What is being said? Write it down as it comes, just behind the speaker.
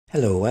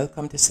Hello,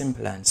 welcome to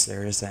Simple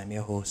Answers. I'm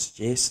your host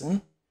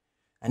Jason,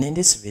 and in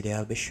this video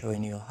I'll be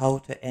showing you how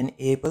to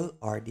enable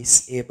or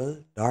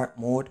disable dark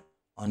mode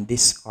on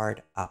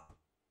Discord app.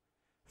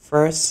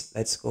 First,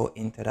 let's go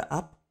into the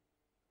app,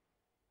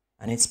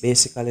 and it's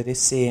basically the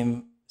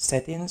same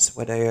settings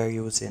whether you're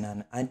using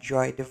an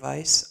Android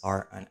device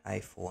or an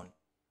iPhone.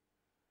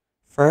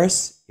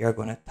 First, you're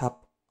going to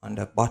tap on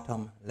the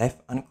bottom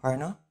left hand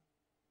corner,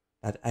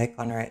 that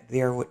icon right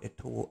there with the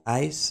two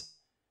eyes.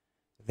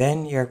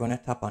 Then you're going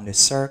to tap on the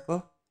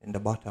circle in the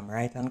bottom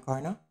right hand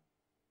corner.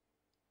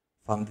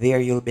 From there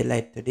you'll be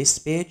led to this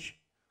page,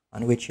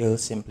 on which you'll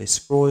simply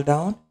scroll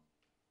down,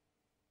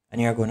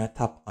 and you're going to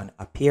tap on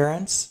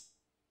appearance.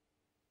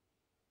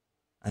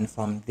 And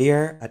from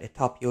there at the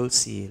top you'll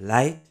see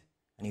light,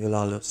 and you'll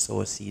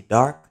also see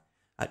dark.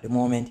 At the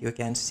moment you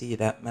can see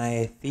that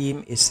my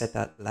theme is set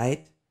at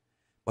light,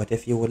 but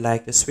if you would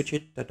like to switch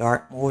it to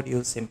dark mode,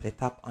 you'll simply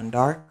tap on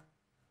dark.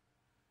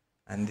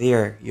 And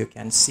there you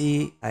can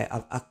see I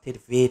have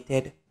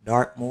activated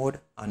dark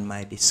mode on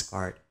my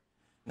Discord.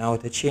 Now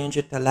to change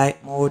it to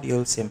light mode,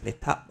 you'll simply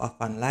tap back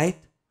on light.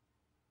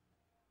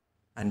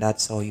 And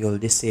that's how you'll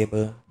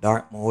disable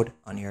dark mode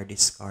on your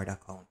Discord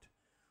account.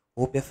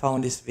 Hope you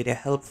found this video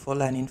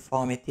helpful and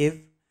informative.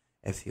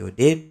 If you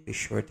did, be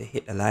sure to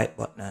hit the like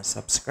button and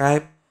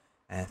subscribe.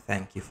 And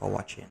thank you for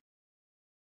watching.